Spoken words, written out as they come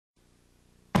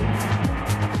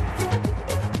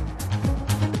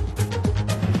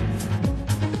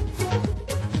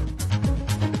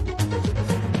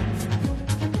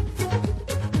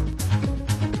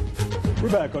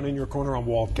back on In Your Corner. I'm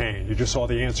Walt Kane. You just saw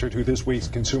the answer to this week's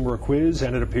consumer quiz,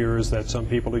 and it appears that some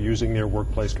people are using their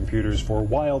workplace computers for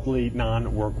wildly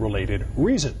non-work related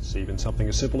reasons. Even something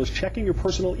as simple as checking your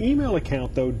personal email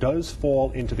account, though, does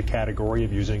fall into the category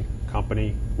of using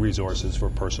company resources for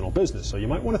personal business. So you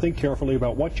might want to think carefully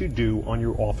about what you do on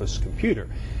your office computer.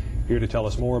 Here to tell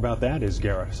us more about that is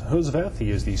Garrett Hosveth.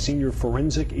 He is the Senior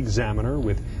Forensic Examiner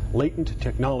with Latent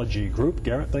Technology Group.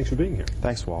 Garrett, thanks for being here.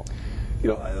 Thanks, Walt. You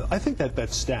know, I think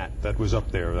that stat that was up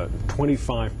there, that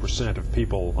 25% of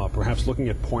people perhaps looking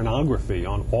at pornography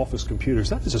on office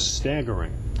computers, that is a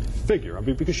staggering figure. I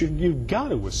mean, because you've got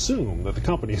to assume that the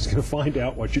company is going to find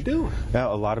out what you're doing. Yeah,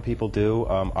 a lot of people do.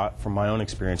 From my own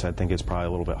experience, I think it's probably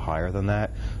a little bit higher than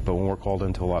that. But when we're called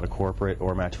into a lot of corporate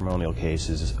or matrimonial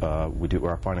cases,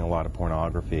 we're finding a lot of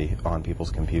pornography on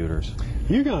people's computers.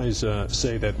 You guys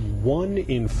say that 1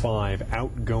 in 5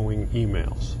 outgoing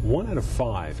emails, 1 out of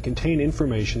 5, contain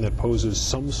information that poses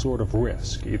some sort of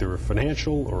risk, either a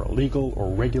financial or a legal or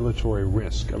regulatory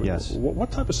risk. I mean, yes.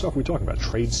 What type of stuff are we talking about?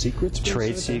 Trade secrets?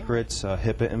 Trade secrets,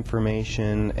 HIPAA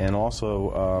information, and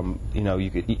also, you know,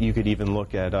 you could even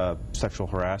look at sexual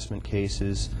harassment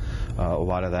cases. A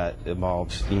lot of that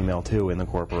involves email too in the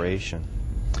corporation.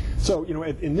 So, you know,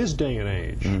 in this day and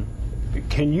age,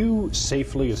 can you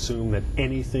safely assume that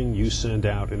anything you send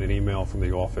out in an email from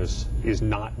the office is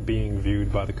not being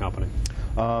viewed by the company?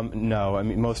 No. I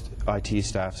mean, most IT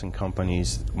staffs and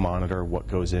companies monitor what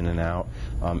goes in and out.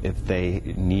 If they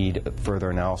need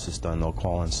further analysis done, they'll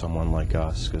call in someone like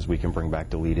us because we can bring back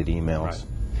deleted emails. Right.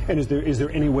 And is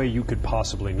there any way you could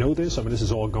possibly know this? I mean, this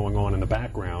is all going on in the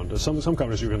background. Some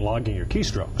companies are even logging your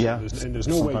keystrokes. Yeah. And there's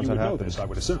no way you would know this, I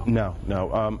would assume. No,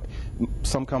 no.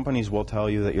 Some companies will tell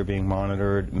you that you're being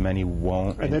monitored. Many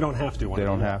won't. And they don't have to. They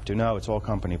don't have to. No, it's all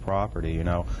company property. You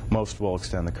know, most will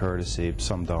extend the courtesy.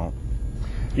 Some don't.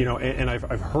 You know, and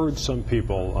I've heard some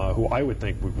people who I would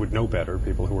think would know better,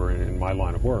 people who are in my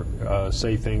line of work,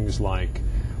 say things like,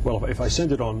 well, if I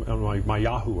send it on my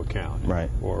Yahoo account, right,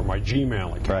 or my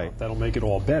Gmail account, right, that'll make it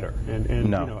all better. And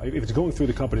no. You know, if it's going through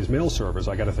the company's mail servers,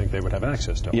 I got to think they would have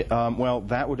access to it. Yeah, well,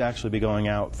 that would actually be going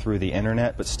out through the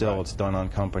internet, but still, right, it's done on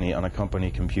a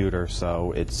company computer,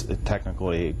 so it's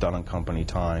technically done on company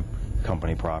time,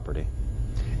 company property.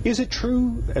 Is it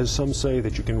true, as some say,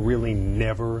 that you can really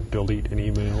never delete an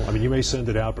email? I mean, you may send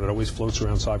it out, but it always floats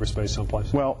around cyberspace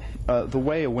someplace. Well, the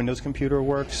way a Windows computer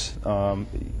works,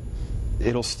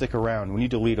 it'll stick around. When you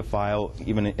delete a file,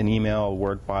 even an email, a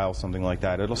Word file, something like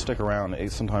that, it'll stick around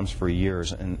sometimes for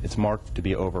years, and it's marked to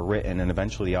be overwritten, and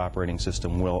eventually the operating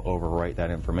system will overwrite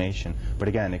that information. But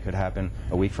again, it could happen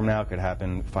a week from now, it could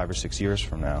happen 5 or 6 years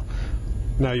from now.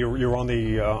 Now, you're on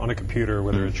a computer,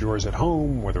 whether it's yours at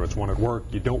home, whether it's one at work.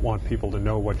 You don't want people to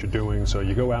know what you're doing, so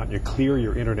you go out and you clear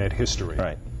your internet history.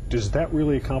 Right. Does that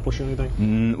really accomplish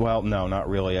anything? Well, no, not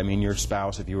really. I mean, your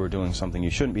spouse, if you were doing something you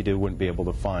shouldn't be doing, wouldn't be able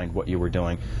to find what you were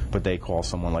doing, but they call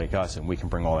someone like us, and we can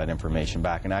bring all that information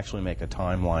back and actually make a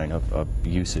timeline of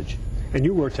usage. And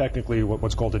you were technically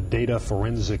what's called a data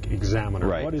forensic examiner.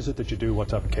 Right. What is it that you do? What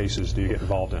type of cases do you get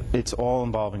involved in? It's all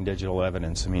involving digital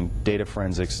evidence. I mean, data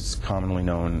forensics is commonly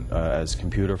known as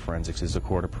computer forensics, is a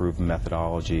court-approved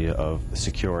methodology of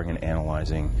securing and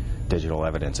analyzing digital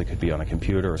evidence. It could be on a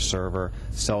computer, a server,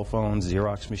 cell phones,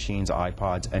 Xerox machines,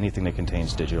 iPods, anything that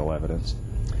contains digital evidence.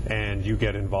 And you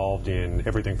get involved in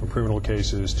everything from criminal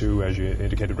cases to, as you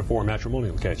indicated before,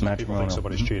 matrimonial cases. People think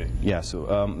somebody's cheating. Yeah, so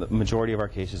the majority of our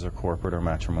cases are corporate or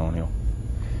matrimonial.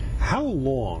 How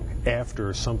long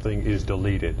after something is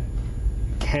deleted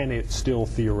can it still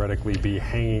theoretically be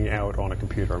hanging out on a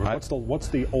computer? I mean, what's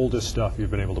the oldest stuff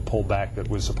you've been able to pull back that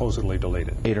was supposedly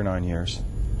deleted? 8 or 9 years.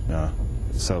 Yeah.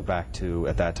 So back to,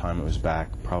 at that time, it was back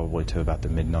probably to about the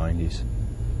mid-90s.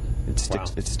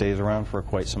 It stays around for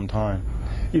quite some time.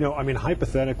 You know, I mean,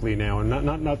 hypothetically now, and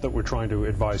not that we're trying to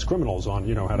advise criminals on,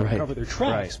 you know, how to recover their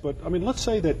tracks, but, I mean, let's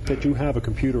say that you have a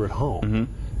computer at home,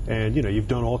 and, you know, you've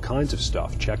done all kinds of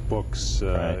stuff, checkbooks,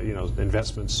 you know,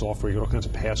 investment software, you got all kinds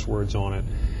of passwords on it.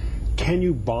 Can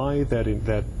you buy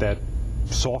that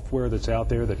software that's out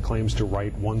there that claims to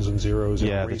write ones and zeros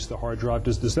and erase the hard drive?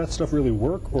 Does that stuff really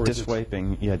work? Or disk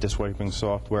wiping, disk wiping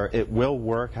software. It will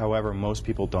work, however, most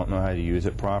people don't know how to use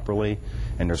it properly,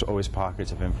 and there's always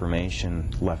pockets of information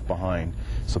left behind.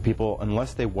 So people,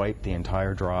 unless they wipe the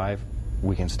entire drive,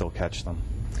 we can still catch them.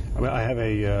 I mean, I have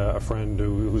a friend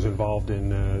who's involved in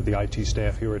the IT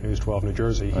staff here at News 12 New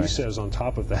Jersey. He says on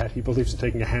top of that, he believes in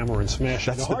taking a hammer and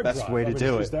smashing the hard drive. That's the best way to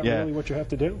do it. Is that really what you have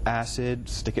to do? Acid,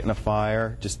 stick it in a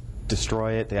fire, just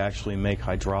destroy it. They actually make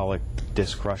hydraulic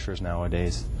disk crushers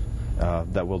nowadays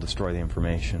that will destroy the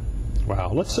information.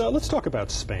 Wow. Let's talk about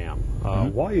spam.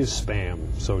 Why is spam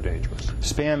so dangerous?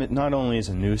 Spam, it not only is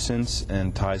a nuisance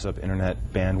and ties up internet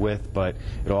bandwidth, but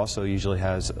it also usually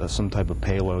has some type of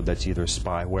payload that's either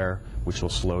spyware, which will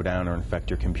slow down or infect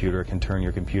your computer. It can turn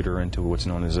your computer into what's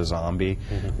known as a zombie,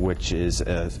 which is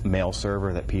a mail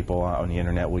server that people on the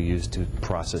internet will use to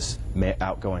process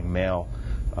outgoing mail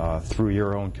through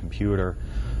your own computer.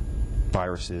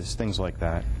 Viruses, things like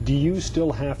that. Do you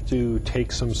still have to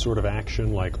take some sort of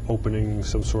action, like opening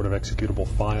some sort of executable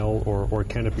file, or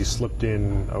can it be slipped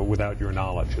in without your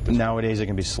knowledge at this Nowadays it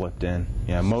can be slipped in.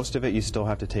 Yeah, most of it you still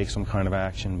have to take some kind of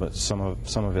action, but some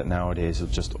of it nowadays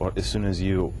is just as soon as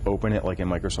you open it, like in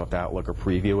Microsoft Outlook, or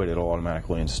preview it, it'll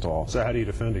automatically install. So how do you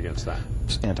defend against that?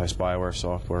 Anti-spyware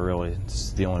software, really,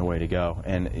 it's the only way to go.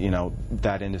 And you know,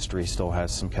 that industry still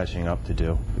has some catching up to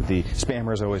do. The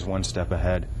spammer is always one step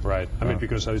ahead. Right. I mean,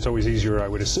 because it's always easier, I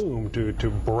would assume,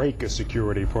 to break a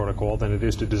security protocol than it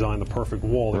is to design the perfect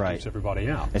wall that keeps everybody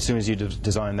out. As soon as you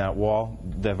design that wall,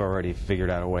 they've already figured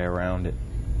out a way around it.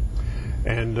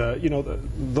 And you know,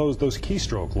 those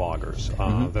keystroke loggers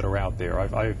that are out there,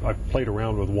 I've played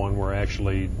around with one where I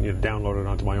actually downloaded it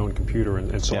onto my own computer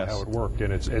and saw how it worked,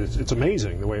 and it's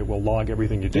amazing the way it will log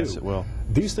everything you do. Yes, it will.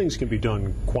 These things can be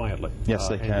done quietly. Yes,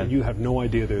 they can. And you have no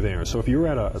idea they're there. So if you're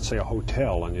at let's say a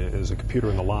hotel and there's a computer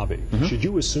in the lobby, should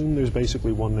you assume there's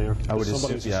basically one there? I would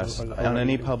assume, yes. On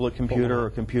any public computer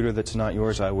or computer that's not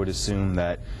yours, I would assume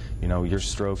that your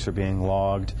strokes are being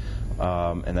logged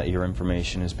and that your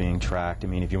information is being tracked. I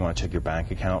mean, if you want to check your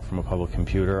bank account from a public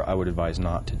computer, I would advise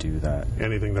not to do that.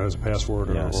 Anything that has a password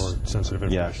or sensitive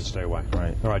information, stay away.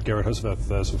 Right. All right, Garrett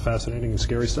Husebeth, some fascinating and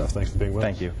scary stuff. Thanks for being with us.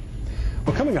 Thank you.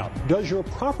 Well, coming up, does your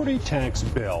property tax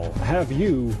bill have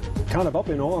you kind of up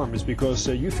in arms because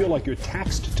you feel like you're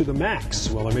taxed to the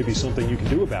max? Well, there may be something you can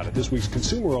do about it. This week's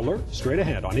Consumer Alert, straight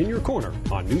ahead on In Your Corner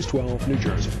on News 12 New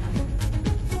Jersey.